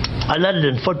 I led it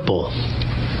in football.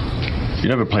 You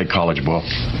never played college ball?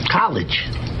 College?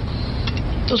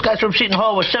 Those guys from Seton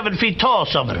Hall were 7 feet tall,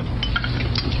 some of them.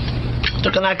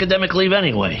 Took an academic leave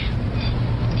anyway.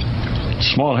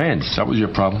 Small hands. That was your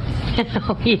problem.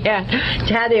 Oh, yeah.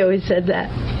 Daddy always said that.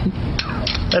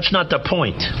 That's not the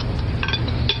point.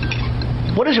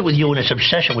 What is it with you and this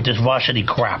obsession with this varsity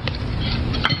crap?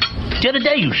 The other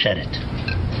day you said it.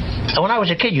 And when I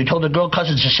was a kid, you told the girl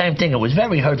cousins the same thing. It was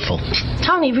very hurtful.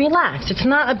 Tony, relax. It's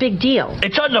not a big deal.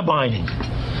 It's undermining.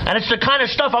 And it's the kind of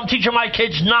stuff I'm teaching my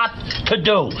kids not to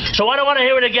do. So I don't want to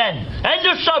hear it again. End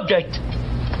of subject.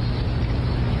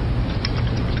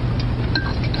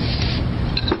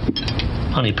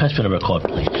 Honey, pass me the record,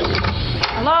 please.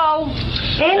 Hello?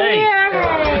 In here.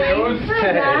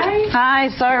 Hey. Hi,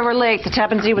 sorry we're late. The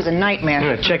Tappan Zee was a nightmare.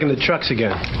 Yeah, checking the trucks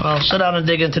again. Well, sit down and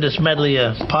dig into this medley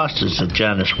of pastas that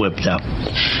Janice whipped up.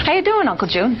 How you doing, Uncle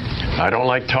June? I don't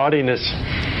like tardiness.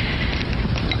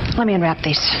 Let me unwrap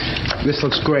these. This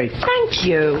looks great. Thank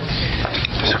you.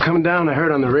 So coming down, I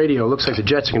heard on the radio, looks like the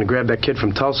Jets are going to grab that kid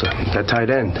from Tulsa, that tight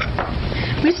end.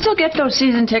 We still get those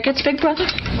season tickets, big brother?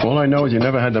 All I know is you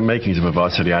never had the makings of a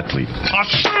varsity athlete. Oh,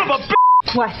 son of a b****!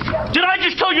 What? Did I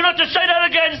just tell you not to say that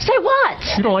again? Say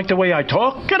what? You don't like the way I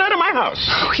talk? Get out of my house.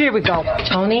 Oh, here we go.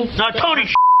 Tony? Now, Tony,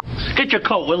 get your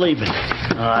coat. We're leaving.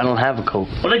 I don't have a coat.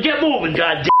 Well, then get moving,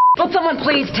 goddamn. Will someone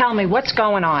please tell me what's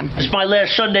going on? It's my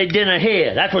last Sunday dinner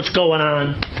here. That's what's going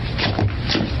on.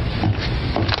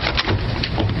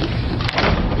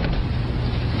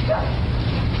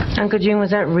 Uncle June,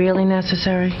 was that really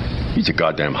necessary? He's a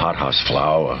goddamn hothouse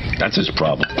flower. That's his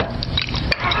problem.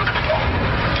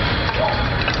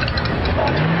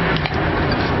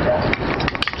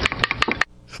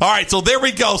 All right, so there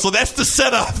we go. So that's the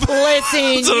setup.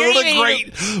 Listen,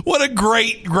 so what a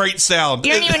great sound.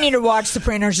 You don't even need to watch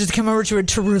Sopranos. Just come over to a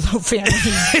Tarullo family.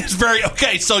 It's very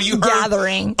okay. So you heard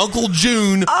gathering Uncle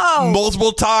June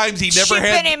multiple times. He never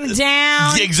had him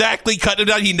down. Exactly, cutting him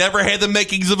down. He never had the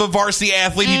makings of a varsity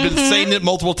athlete. He'd been saying it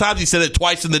multiple times. He said it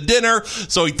twice in the dinner.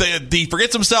 So he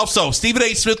forgets himself. So Stephen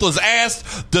A. Smith was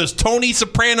asked, "Does Tony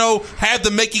Soprano have the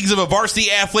makings of a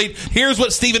varsity athlete?" Here's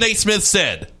what Stephen A. Smith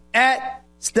said. At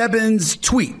Stebbins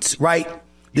tweets, right?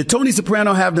 Did Tony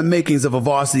Soprano have the makings of a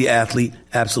varsity athlete?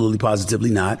 Absolutely,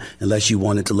 positively not, unless you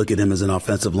wanted to look at him as an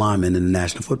offensive lineman in the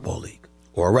National Football League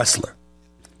or a wrestler.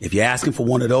 If you're asking for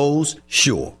one of those,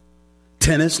 sure.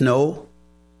 Tennis, no.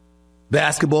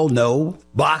 Basketball, no.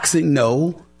 Boxing,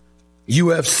 no.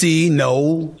 UFC,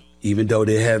 no. Even though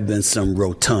there have been some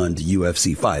rotund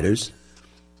UFC fighters,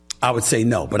 I would say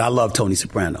no. But I love Tony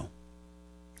Soprano.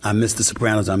 I miss the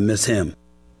Sopranos. I miss him.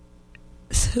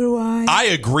 So do I. I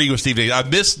agree with Steve. I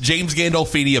miss James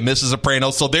Gandolfini. I miss the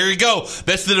Sopranos. So there you go.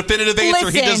 That's the definitive answer.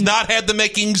 Listen, he does not have the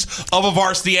makings of a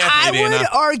varsity athlete. I would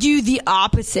argue the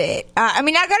opposite. I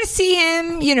mean, I got to see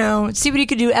him, see what he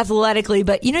could do athletically.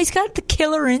 But, he's got the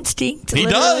killer instinct. He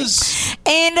does.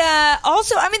 And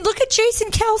also, I mean, look at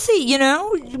Jason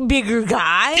Kelce, bigger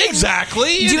guy.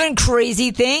 Exactly. Doing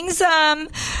crazy things. I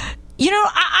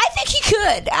think he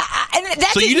could.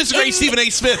 So you disagree, Stephen A.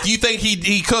 Smith? You think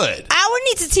he could? I would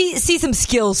need to see some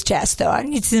skills tests, though. I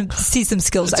need to see some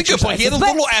skills. That's a good point. He had a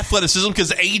little athleticism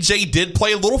because AJ did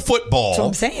play a little football. That's what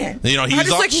I'm saying.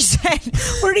 Like you said.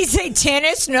 What did he say?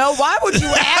 Tennis? No. Why would you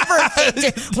ever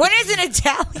think when has an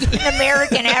Italian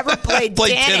American ever played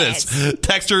tennis?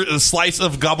 Texter, a slice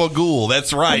of gabagool.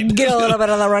 That's right. Get a little bit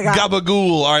of the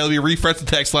gabagool. All right, let me refresh the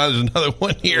text line. There's another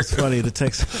one here. It's funny, the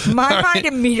text. My mind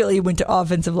immediately went to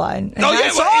offensive line. And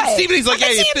Stephen's like,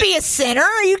 hey, he'd be a center.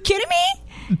 Are you kidding me?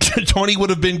 Tony would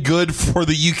have been good for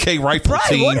the UK rifle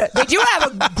team. They do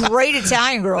have a great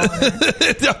Italian girl.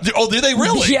 Oh, do they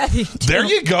really? Yeah, they do. There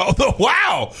you go.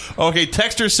 Wow. Okay,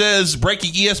 Texter says,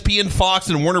 breaking ESPN, Fox,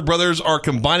 and Warner Brothers are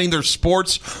combining their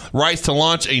sports rights to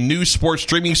launch a new sports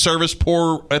streaming service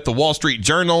at the Wall Street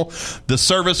Journal. The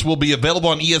service will be available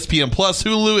on ESPN Plus,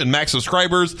 Hulu, and Max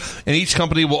subscribers, and each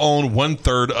company will own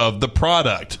 1/3 of the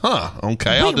product. Huh.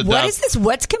 Okay. Wait, what is this?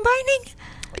 What's combining?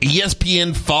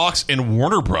 ESPN, Fox, and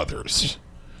Warner Brothers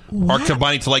are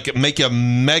combining to make a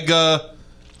mega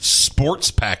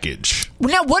sports package.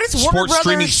 Now, what is Warner Sports Brothers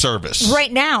streaming service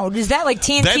right now? Is that like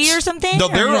TNT or something? No,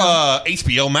 they're no?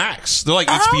 HBO Max. They're like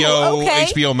okay.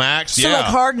 HBO Max. So like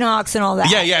Hard Knocks and all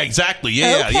that. Yeah, exactly.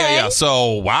 Yeah.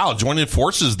 So wow, joining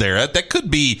forces there. That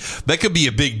could be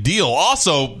a big deal.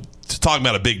 Also, talking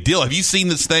about a big deal, have you seen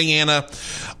this thing, Anna?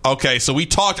 Okay, so we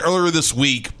talked earlier this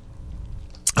week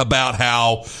about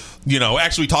how,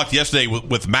 actually we talked yesterday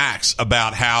with Max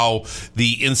about how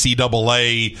the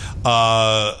NCAA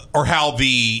or how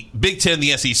the Big Ten and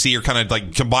the SEC are kind of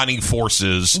like combining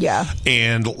forces. Yeah.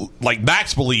 And like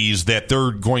Max believes that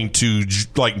they're going to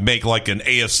like make like an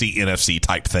AFC, NFC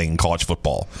type thing in college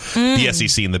football. The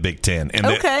SEC and the Big Ten. And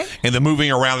and the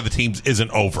moving around of the teams isn't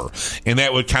over. And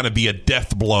that would kind of be a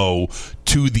death blow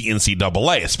to the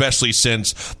NCAA, especially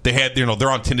since they had, they're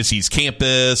on Tennessee's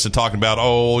campus and talking about,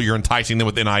 you're enticing them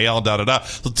with NIL,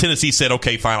 So Tennessee said,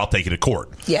 okay, fine, I'll take you to court.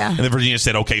 Yeah. And then Virginia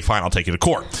said, okay, fine, I'll take you to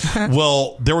court.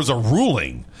 Well, there was a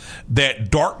ruling that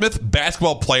Dartmouth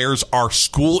basketball players are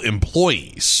school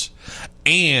employees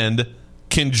and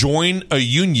can join a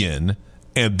union,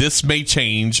 and this may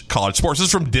change college sports. This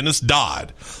is from Dennis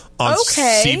Dodd on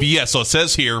CBS. So it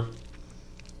says here,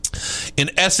 in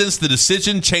essence, the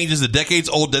decision changes the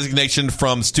decades-old designation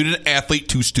from student athlete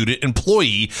to student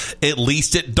employee, at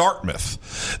least at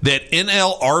Dartmouth. That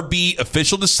NLRB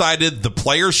official decided the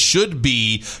players should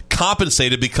be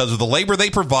compensated because of the labor they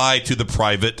provide to the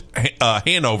private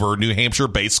Hanover, New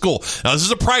Hampshire-based school. Now, this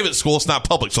is a private school. It's not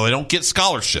public, so they don't get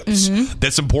scholarships.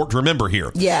 That's important to remember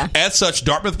here. Yeah. As such,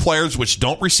 Dartmouth players which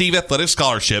don't receive athletic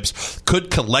scholarships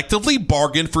could collectively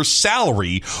bargain for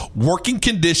salary, working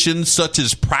conditions such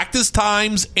as practice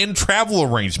times and travel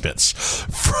arrangements.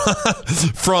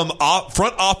 From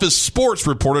Front Office Sports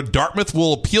reported Dartmouth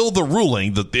will appeal the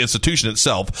ruling, the institution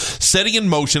itself, setting in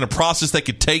motion a process that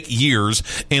could take years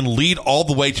and lead all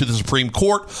the way to the Supreme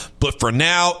Court. But for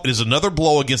now, it is another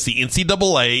blow against the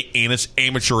NCAA and its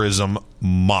amateurism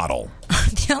model.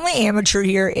 The only amateur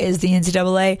here is the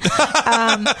NCAA.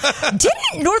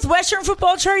 Didn't Northwestern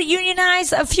football try to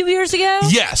unionize a few years ago?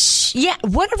 Yes. Yeah.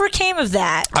 Whatever came of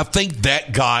that? I think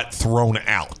that got thrown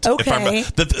out. Okay.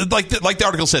 Like the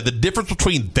article said, the difference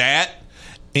between that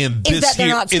and is this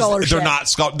that here they're not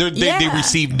they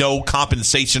receive no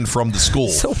compensation from the school.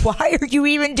 So why are you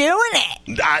even doing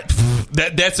it?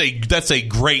 That's a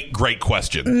great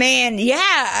question. Man,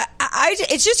 yeah.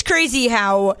 It's just crazy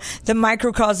how the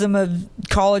microcosm of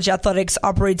college athletics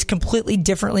operates completely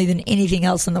differently than anything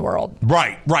else in the world.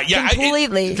 Right. Yeah.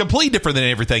 Completely. Completely different than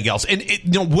everything else. And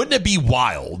wouldn't it be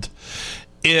wild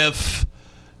if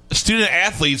student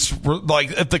athletes were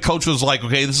like, if the coach was like,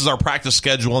 okay, this is our practice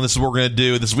schedule and this is what we're going to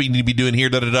do, this is what you need to be doing here,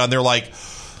 and they're like,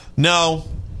 no,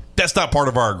 that's not part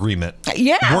of our agreement.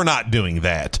 Yeah. We're not doing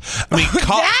that. I mean,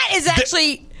 that is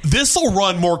actually... This will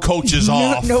run more coaches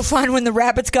off. No fun when the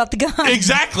rabbits got the gun.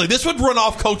 Exactly. This would run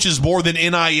off coaches more than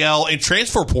NIL and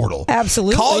transfer portal.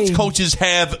 Absolutely. College coaches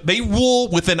they rule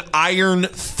with an iron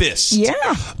fist. Yeah.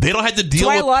 They don't have to deal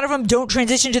with... That's why a lot of them don't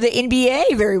transition to the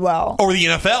NBA very well. Or the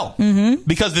NFL. Mm-hmm.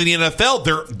 Because in the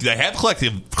NFL, they have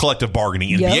collective bargaining.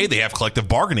 In the NBA, they have collective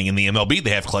bargaining. In the MLB, they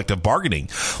have collective bargaining.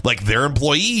 Like, they're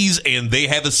employees, and they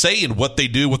have a say in what they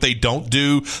do, what they don't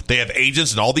do. They have agents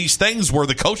and all these things where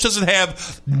the coach doesn't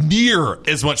have near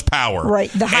as much power. Right.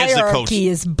 The hierarchy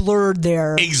is blurred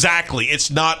there. Exactly.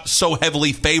 It's not so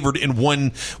heavily favored in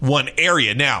one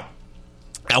area. Now,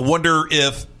 I wonder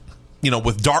if,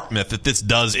 with Dartmouth, if this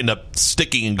does end up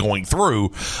sticking and going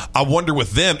through, I wonder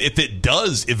with them if it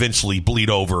does eventually bleed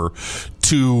over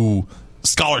to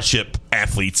scholarship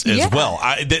athletes as well.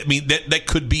 That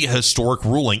could be a historic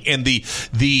ruling. And the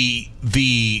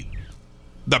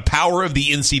power of the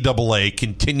NCAA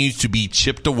continues to be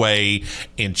chipped away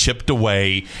and chipped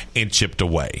away and chipped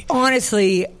away.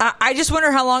 Honestly, I just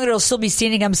wonder how long it'll still be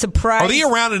standing. I'm surprised. Are they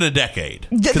around in a decade?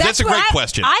 Because that's a great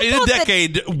question. In a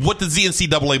decade, what does the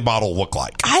NCAA model look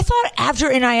like? I thought after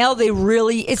NIL, they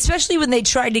really, especially when they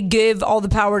tried to give all the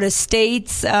power to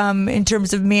states in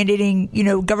terms of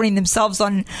mandating, governing themselves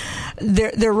on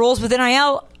their roles with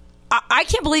NIL, I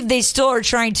can't believe they still are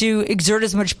trying to exert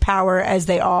as much power as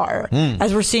they are,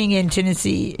 as we're seeing in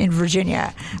Tennessee and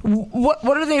Virginia. What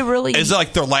are they really? Is it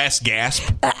like their last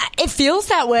gasp? It feels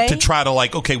that way. To try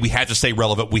to okay, we have to stay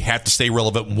relevant. We have to stay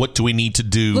relevant. What do we need to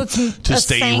do to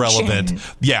stay relevant?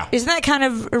 Yeah. Isn't that kind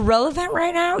of irrelevant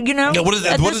right now? Yeah,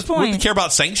 what do we care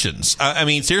about sanctions? I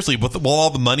mean, seriously, with all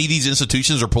the money these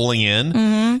institutions are pulling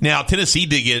in. Now, Tennessee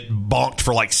did get bonked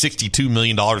for like $62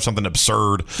 million, something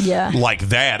absurd like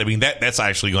that. I mean, that's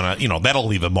actually going to, that'll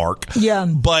leave a mark. Yeah.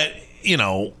 But,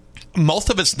 most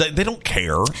of it's they don't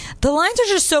care. The lines are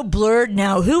just so blurred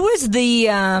now. Who was the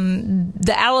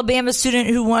Alabama student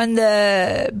who won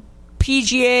the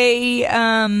PGA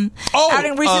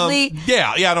outing recently?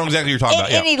 Yeah, I know exactly what you're talking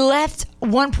about. Yeah. And he left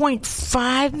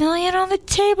 $1.5 million on the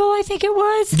table, I think it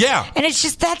was. Yeah. And it's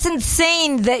just, that's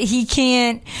insane that he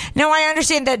can't. Now, I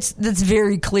understand that's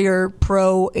very clear,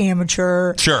 pro,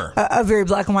 amateur. Sure. A very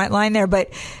black and white line there. But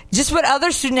just what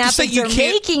other student athletes are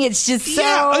making, it's just so.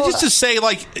 Yeah, just to say,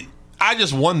 like, I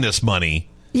just won this money.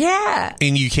 Yeah.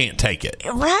 And you can't take it.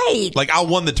 Right. Like, I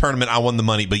won the tournament, I won the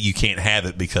money, but you can't have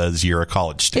it because you're a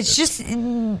college student. It's just,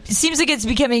 it seems like it's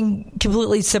becoming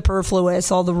completely superfluous,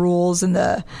 all the rules and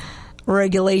the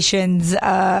regulations.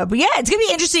 But yeah, it's going to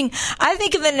be interesting. I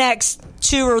think in the next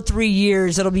 2 or 3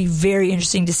 years, it'll be very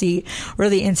interesting to see where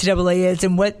the NCAA is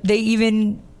and what they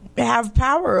even have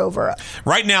power over.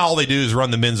 Right now, all they do is run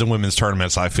the men's and women's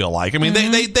tournaments. I feel like. I mean,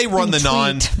 they run and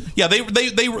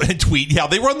they tweet. Yeah,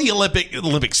 they run the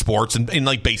Olympic sports and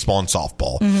like baseball and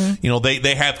softball. Mm-hmm. You know,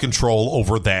 they have control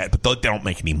over that, but they don't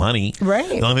make any money. Right.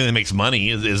 The only thing that makes money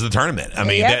is the tournament. I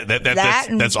mean,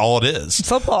 that's all it is.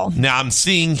 Football. Now I'm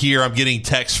seeing here. I'm getting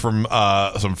texts from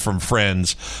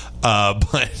friends,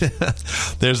 but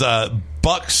there's a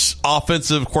Bucks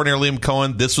offensive coordinator Liam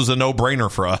Cohen. This was a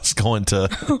no-brainer for us going to.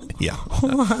 Yeah.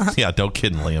 Don't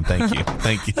kid, Liam. Thank you,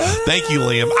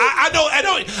 Liam.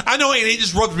 I know. And he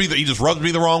just rubs me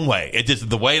the wrong way. It just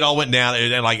the way it all went down.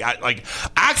 And I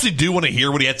actually do want to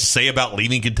hear what he has to say about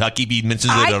leaving Kentucky. If he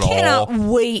mentions it at all. I cannot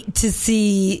wait to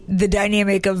see the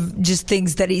dynamic of just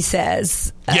things that he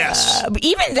says. Yes.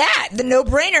 Even that, the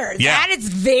no-brainer. Yeah. That is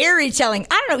very telling.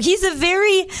 I don't know. He's a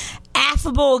very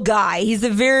affable guy. He's a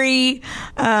very,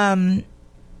 everyone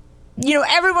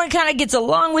kind of gets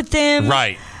along with him.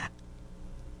 Right.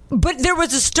 But there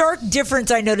was a stark difference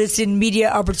I noticed in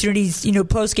media opportunities,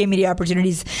 post-game media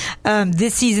opportunities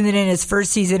this season than in his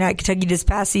first season at Kentucky this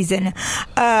past season.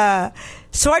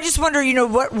 So I just wonder,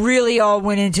 what really all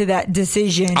went into that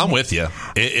decision. I'm with you.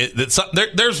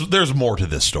 There's more to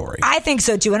this story. I think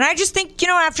so, too. And I just think,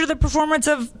 after the performance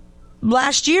of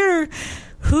last year,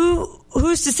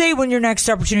 who's to say when your next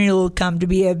opportunity will come to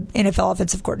be an NFL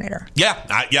offensive coordinator?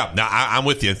 I'm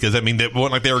with you because, it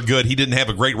wasn't like they were good. He didn't have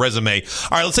a great resume. All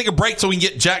right, let's take a break so we can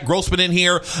get Jack Grossman in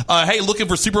here. Looking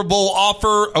for a super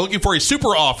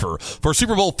offer for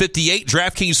Super Bowl 58.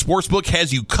 DraftKings Sportsbook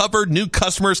has you covered. New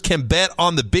customers can bet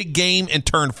on the big game and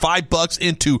turn $5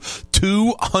 into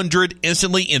 $200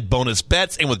 instantly in bonus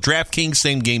bets. And with DraftKings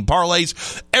same game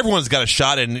parlays, everyone's got a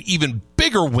shot at an even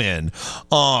bigger win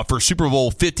for Super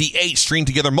Bowl 58. String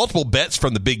together multiple bets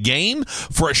from the big game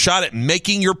for a shot at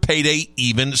making your payday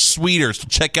even sweeter. So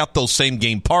check out those same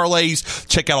game parlays.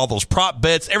 Check out all those prop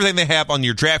bets, everything they have on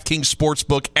your DraftKings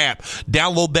Sportsbook app.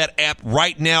 Download that app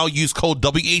right now. Use code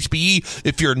WHBE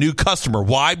if you're a new customer.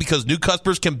 Why? Because new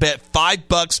customers can bet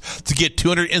 $5 to get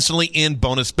 $200 instantly in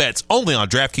bonus bets. Only on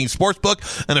DraftKings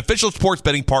Sportsbook, an official sports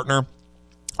betting partner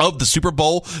of the Super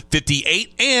Bowl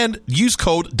 58, and use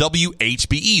code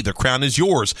WHBE. The crown is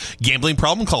yours. Gambling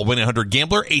problem? Call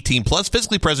 1-800-GAMBLER. 18 plus.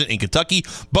 Physically present in Kentucky.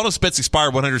 Bonus bets expire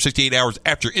 168 hours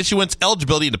after issuance.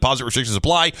 Eligibility and deposit restrictions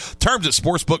apply. Terms at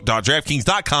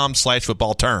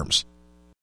sportsbook.draftkings.com/football terms.